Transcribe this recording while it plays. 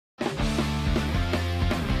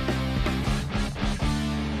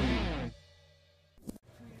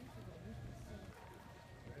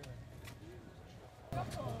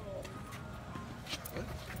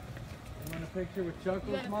picture with Chuckles,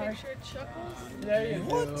 You got a Mike? picture of Chuckles? Yeah, you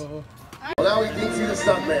What? do. Well, now we can see the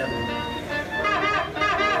stuntman.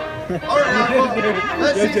 Alright, Aqua,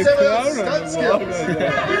 let's see some of those stunt skills.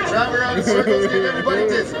 You're driving around in circles, getting everybody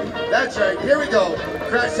dizzy. That's right, here we go.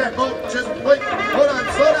 Crash that boat, just wait, hold on,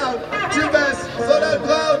 slow down. Too fast, slow down,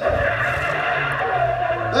 clown.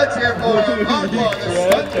 Let's hear for Aqua, the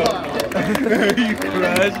stunt clown. You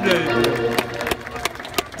crashed it.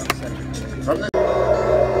 From the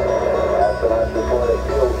Astronauts reported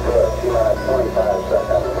fuel first, T-minus 25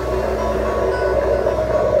 seconds.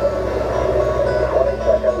 20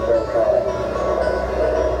 seconds and counting.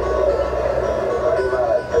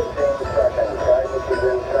 T-minus 15 seconds, guidance is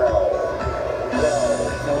internal.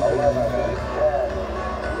 12, 11, 10,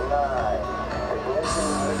 9, ignition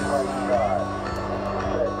sequence start.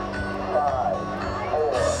 6, 5,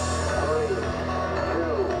 4, 3, 2, 1,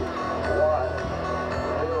 0.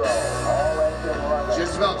 All engine running.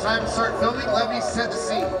 just about time to start filming. Lemuix set the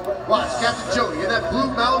scene. Watch Captain Joey in that blue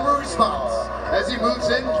Malibu response as he moves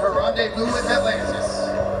in to rendezvous with Atlantis.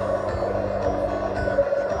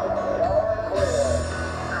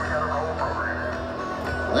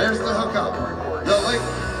 There's the hookup. The link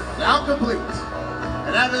now complete.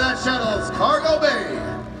 And out of that shuttle's cargo bay,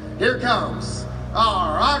 here comes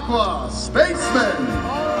our Aqua Spaceman.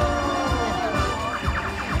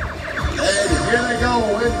 And here they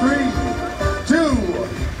go in 3, 2,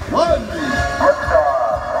 1.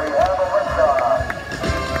 Liftoff. We have a liftoff.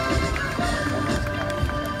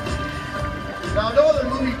 Now, no other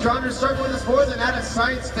movie genre struck with us more than that of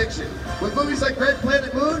science fiction. With movies like Red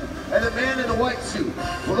Planet Moon and The Man in the White Suit.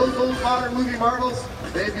 Well, those old modern movie marvels,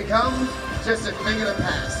 they've become just a thing of the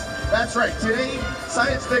past. That's right, today,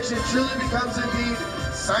 science fiction truly becomes indeed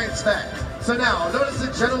science fact. So now, notice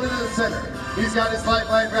the gentleman in the center. He's got his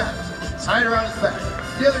lifeline wrapped, tied around his back.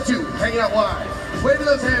 The other two hanging out wide, waving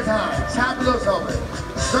those hands high, tapping those helmets.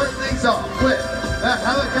 Starting things off with the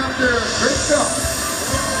helicopter Chris off.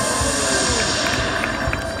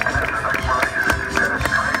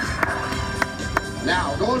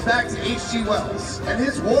 Now, going back to H.G. Wells and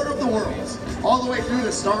his War of the Worlds, all the way through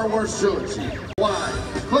the Star Wars trilogy. Wide,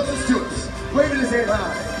 closest to us, waving his hand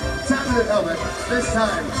high, tapping the helmet. This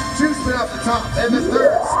time, 2 spin off the top, and the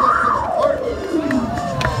 3rd splits them apart.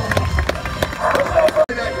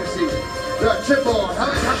 Accuracy, the triple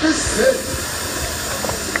helicopter spin.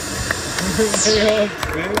 Ignition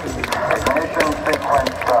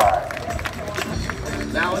sequence start.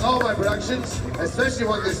 Now, with all my productions, especially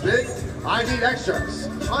one this big, I need extras.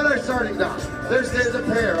 On our starting dock, there stands a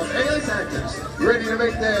pair of A-list actors ready to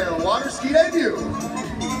make their water ski debut.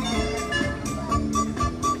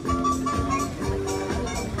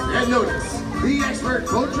 And notice the expert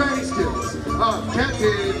boat driving skills of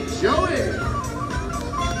Captain Joey.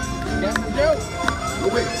 Captain Joe.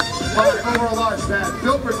 Lemuix, 5 over a launch pad,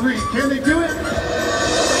 built for 3. Can they do it?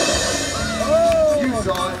 Oh! You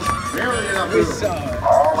saw it. Barely enough We room. saw it.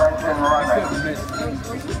 All engine I running. couldn't miss it.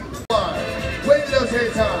 Waving those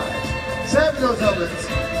hands high, tapping those helmets,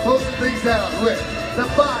 closing things down with the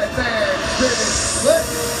 5-man spinning split.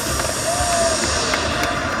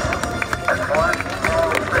 One,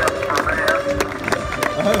 two, spin for man.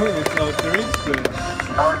 I only saw 3 spins.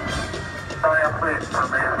 One, fire please for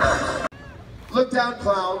man. Look down,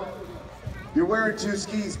 clown. You're wearing 2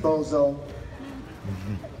 skis, bozo.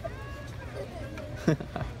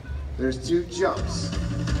 There's 2 jumps.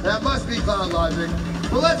 That must be clown logic.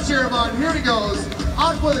 Well, let's cheer him on. Here he goes.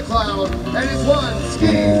 Aqua the Clown and his 1 ski.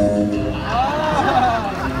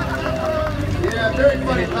 Yeah, very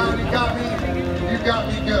funny, clown. You got me. You got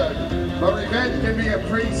me good. But revenge can be a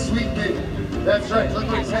pretty sweet thing. That's right. Look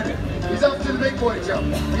where he's headed. He's up to the big boy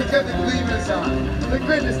jump. He's got the gleam in his eye, the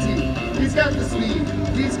grit in his teeth. He's got the speed.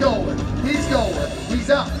 He's going. He's going. He's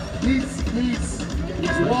up. He's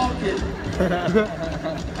walking.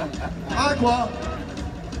 Aqua,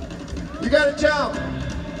 you gotta jump.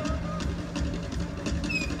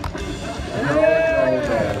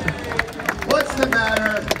 What's the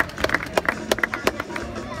matter?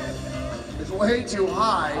 It's way too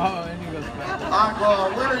high. Oh, and he goes back.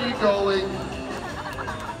 Aqua, where are you going?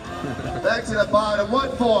 Back to the bottom.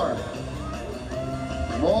 What for?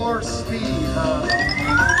 More speed, huh?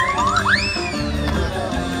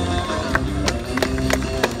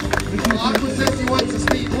 Aqua says he wants the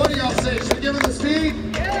speed. What do y'all say? Should we give him the speed?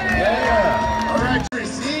 Yeah. All right,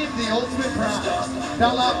 receive the ultimate prize.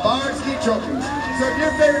 Bella Bar Ski Trophy. So if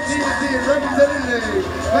your favorite team is being represented today,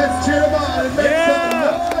 let's cheer them on and make some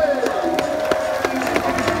noise.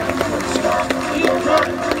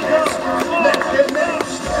 Let's get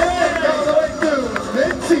next. And all the way through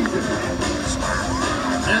mid-season.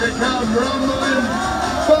 And it comes rumbling,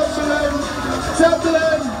 bubbling,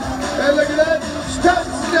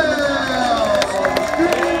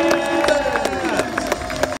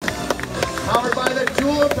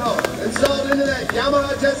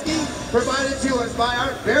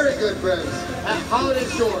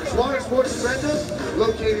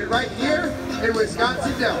 located right here in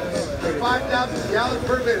Wisconsin Dells, at 5,000 gallons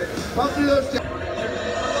per minute. Pump through those.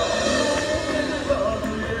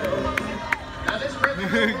 Now this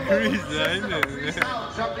freestyle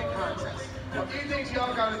jumping contest. A few things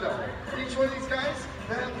y'all gotta know. Each one of these guys,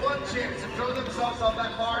 they have one chance to throw themselves off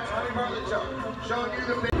that bar, Tommy Bartlett jump, showing you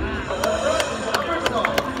the big. First off.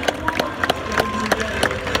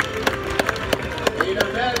 Ain't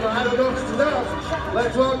not bad, but I don't know if it's enough.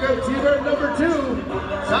 Let's welcome teamer number 2,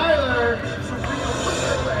 Tyler.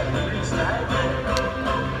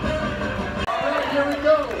 Alright, here we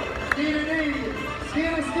go. Ski to knee, ski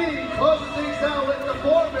to ski. Closing things down with the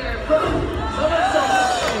 4-man front. Somersault.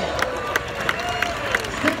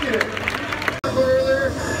 Sticking it. Earlier,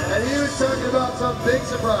 and he was talking about some big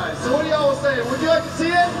surprise. So what do y'all say? Would you like to see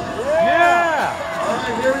it? Yeah!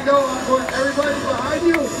 Alright, here we go. Everybody behind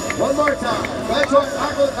you. One more time. Let's watch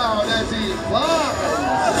Aqua Town as he flies.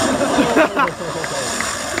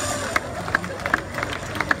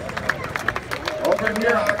 Over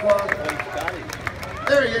here, Aqua.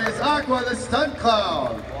 There he is, Aqua, the stunt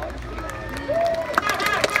clown.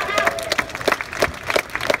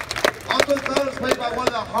 Aqua the Clown is played by one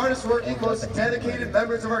of the hardest working, most dedicated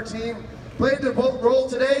members of our team. Played the role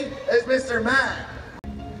today is Mr. Matt.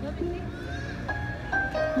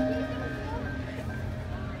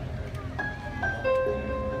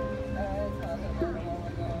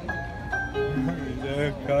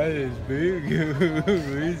 That guy is big.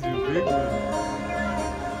 He's a big one.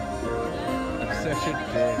 I'm such a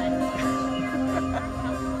dick.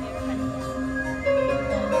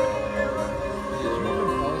 Did you even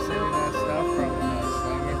post any of that stuff from the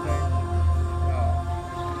slinging thing? Oh,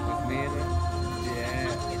 with me in it?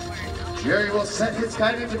 Yeah. Jerry will set his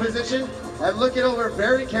kite into position and look it over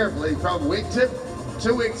very carefully from wingtip to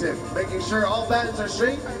wingtip, making sure all battens are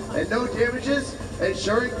straight and no damages,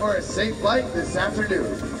 ensuring for a safe flight this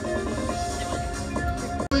afternoon.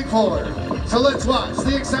 Moving forward, so let's watch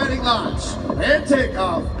the exciting launch and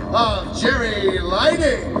takeoff of Jerry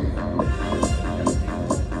Lighting.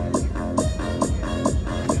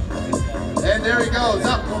 And there he goes,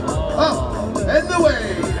 up, and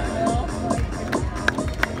away.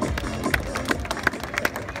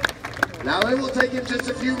 Now it will take him just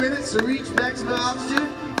a few minutes to reach maximum altitude,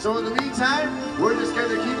 so in the meantime, we're just going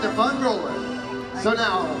to keep the fun rolling. So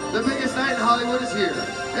now, the biggest night in Hollywood is here.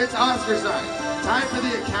 It's Oscars night, time for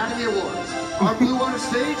the Academy Awards. Our Blue Water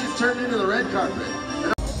stage is turned into the red carpet.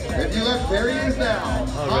 And if you look, there he is now,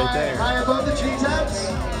 high above the treetops,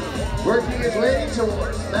 working his way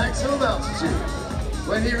towards maximum altitude.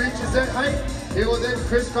 When he reaches that height, he will then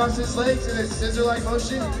crisscross his legs in a scissor-like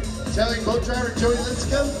motion, telling boat driver Joey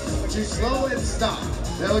Linscomb to slow and stop.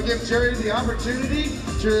 That will give Jerry the opportunity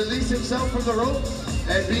to release himself from the rope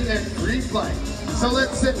and be in free flight. So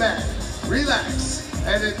let's sit back, relax,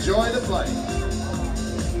 and enjoy the flight.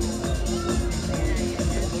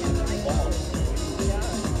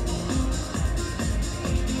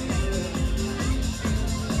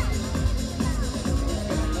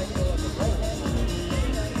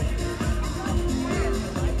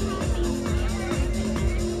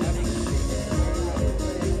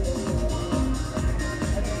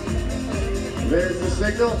 There's the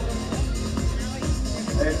signal,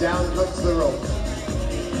 and down comes the rope.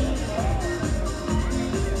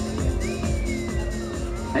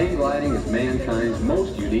 Hang gliding is mankind's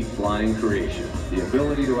most unique flying creation. The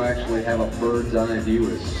ability to actually have a bird's eye view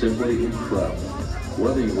is simply incredible.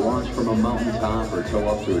 Whether you launch from a mountaintop or tow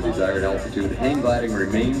up to a desired altitude, hang gliding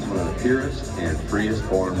remains one of the purest and freest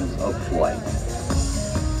forms of flight.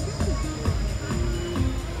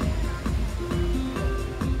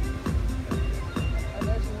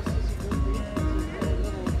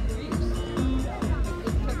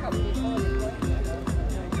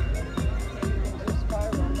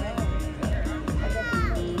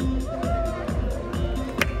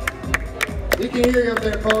 You can hear you up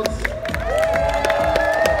there, folks.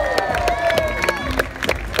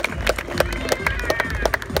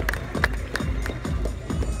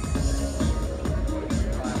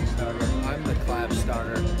 I'm the clap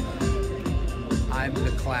starter. I'm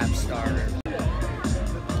the clap starter.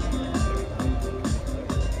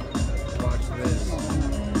 Watch this.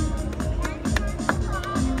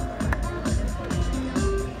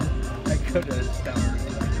 I could have started.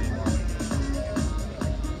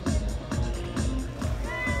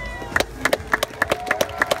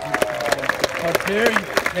 How dare you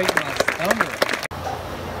take my stomach?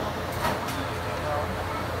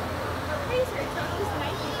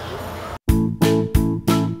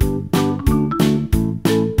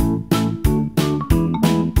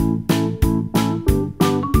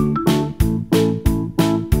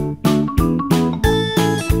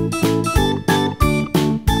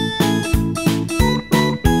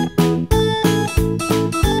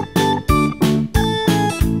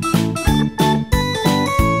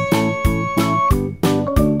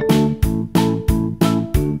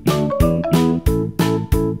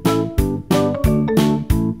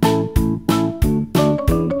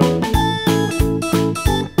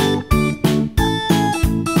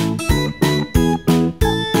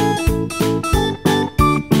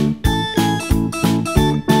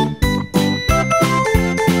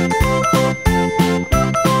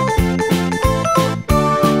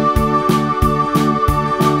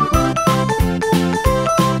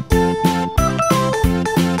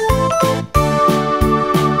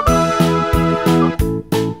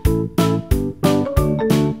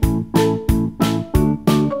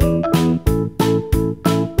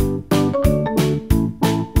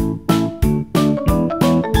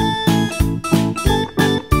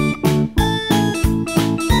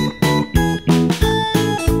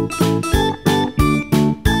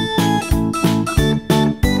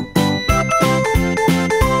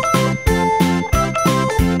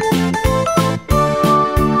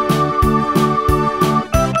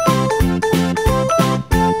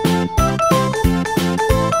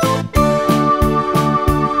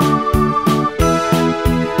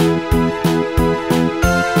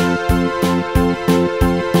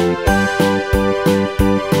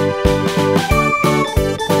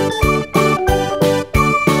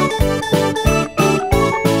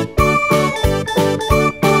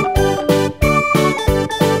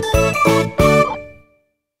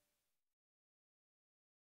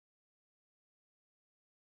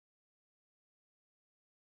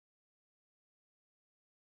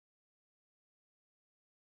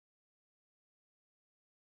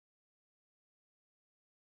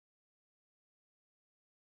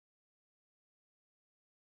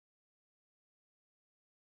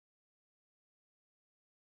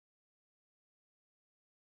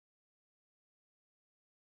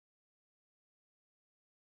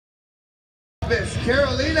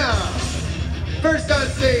 Carolina. First on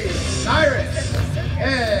stage, Cyrus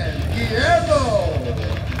and Guillermo.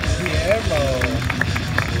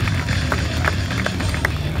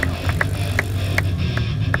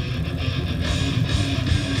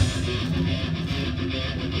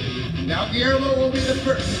 Now Guillermo will be the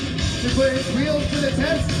first to put his wheels to the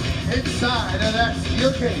test inside of that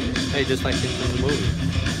steel cage. Hey, just like in the movie.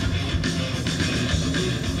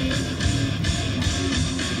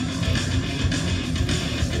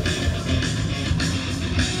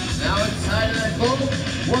 Now inside of that boat,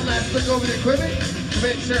 one last look over the equipment to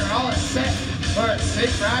make sure all is set for a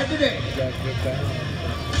safe ride today.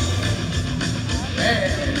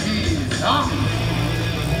 And he's off.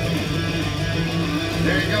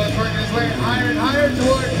 There he goes, working his way higher and higher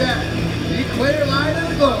towards that equator line of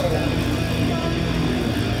the globe.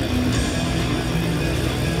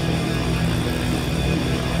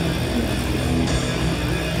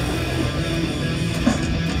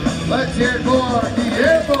 Let's hear it for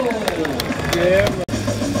Guillermo.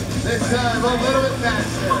 This time a little bit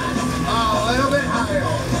faster, a little bit higher.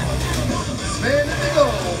 Spin and go.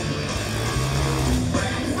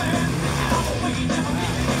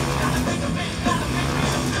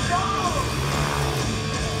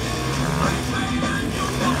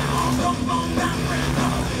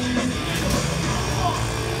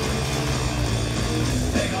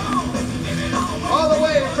 All the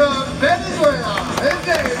way from Venezuela, his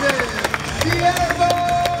name is Diego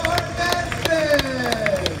Hernandez.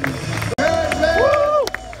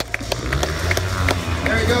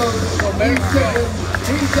 There he goes.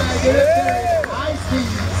 He's trying to get up there at high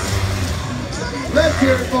speed. Let's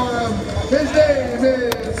hear it for him. His name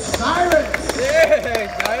is Cyrus.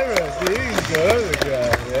 Yeah, Cyrus. He's good,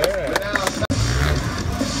 guy. Yeah. Now,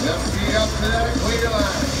 let's speed up to that equator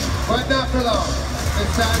line, but not for long.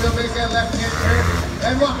 This time he'll make that left-hand turn,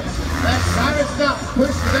 and watch, that Cyrus knot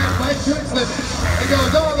pushes that bike to its limit. It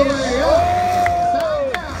goes all the way up, down,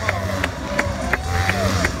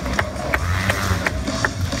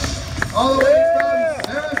 all the way from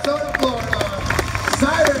Sarasota, Florida.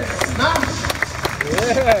 Cyrus knot.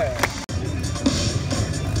 Yeah.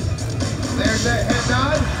 There's that head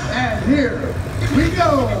nod, and here we go.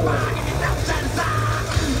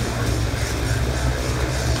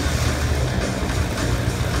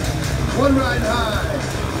 One ride high,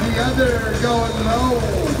 the other going low.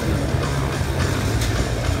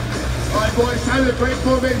 All right, boys, time to break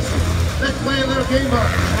formation. Let's play a little game of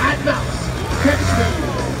cat and mouse. Catch me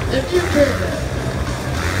if you can.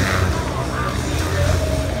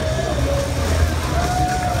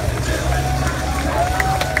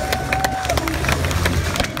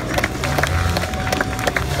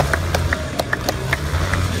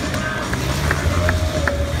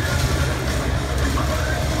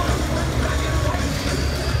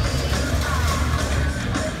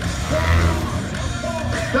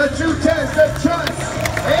 The true test of trust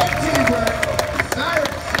and teamwork.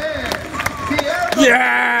 Cyrus and Guillermo.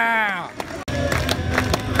 Yeah!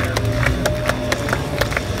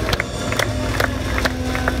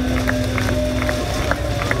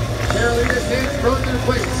 Carolina stands frozen in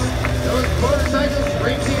place. Those motorcycles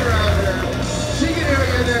racing around her. She can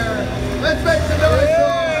area there. Let's make some noise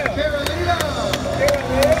for Carolina.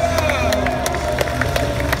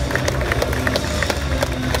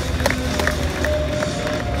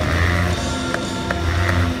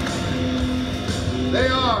 They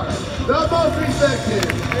are the most respected.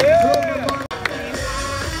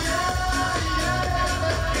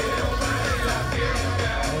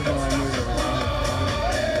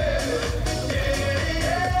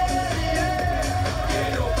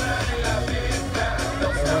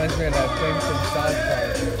 Reminds me of that thing from South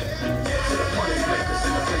Park.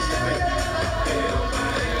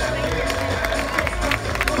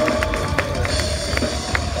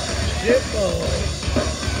 Jippo.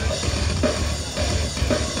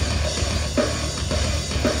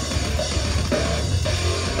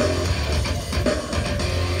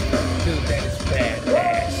 Dude, that is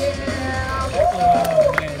badass. Oh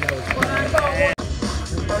man, that was badass. Yeah.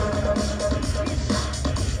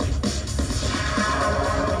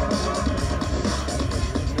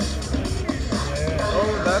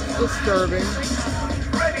 Oh, that's disturbing.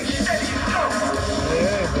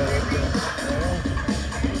 Yeah, but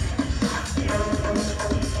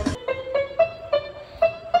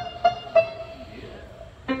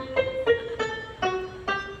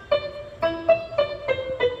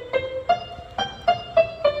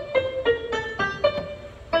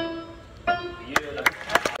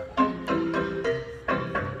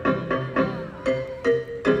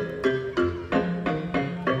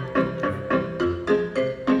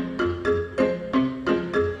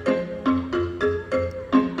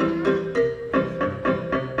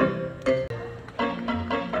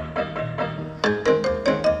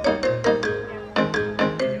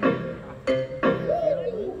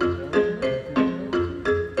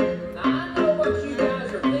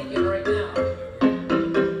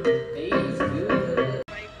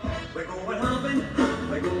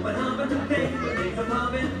But hopping today, but they come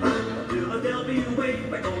hopping. Philadelphia way,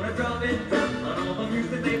 we're gonna drop it. On all the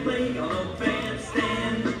music they play on a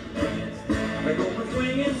bandstand. We're gonna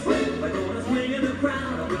swing and swing, we're gonna swing in the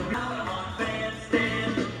crowd. We'll be out on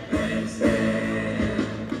bandstand. Bandstand.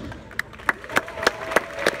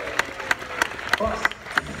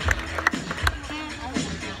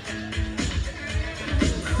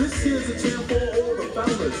 This here's a chant for all the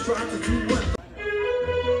fellas trying to do what.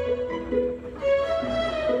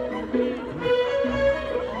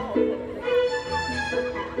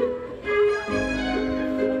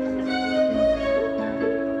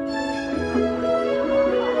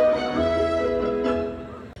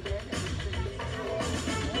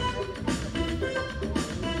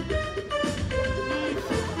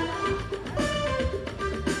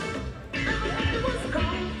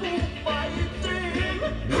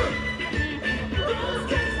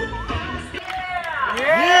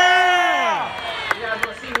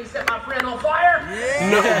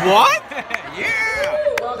 No, what?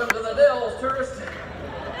 Yeah! Welcome to the Dills, tourist.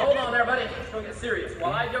 Hold on there, buddy. Let's go get serious.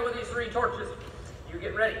 While I go with these 3 torches, you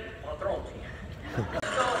get ready. I'll throw them to you. So, you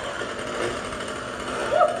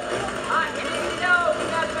know, you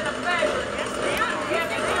guys have been a favor.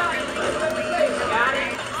 Got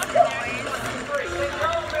it? 1, 2,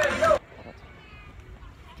 3. Go.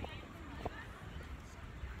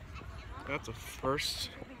 That's a first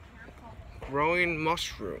growing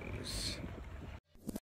mushrooms.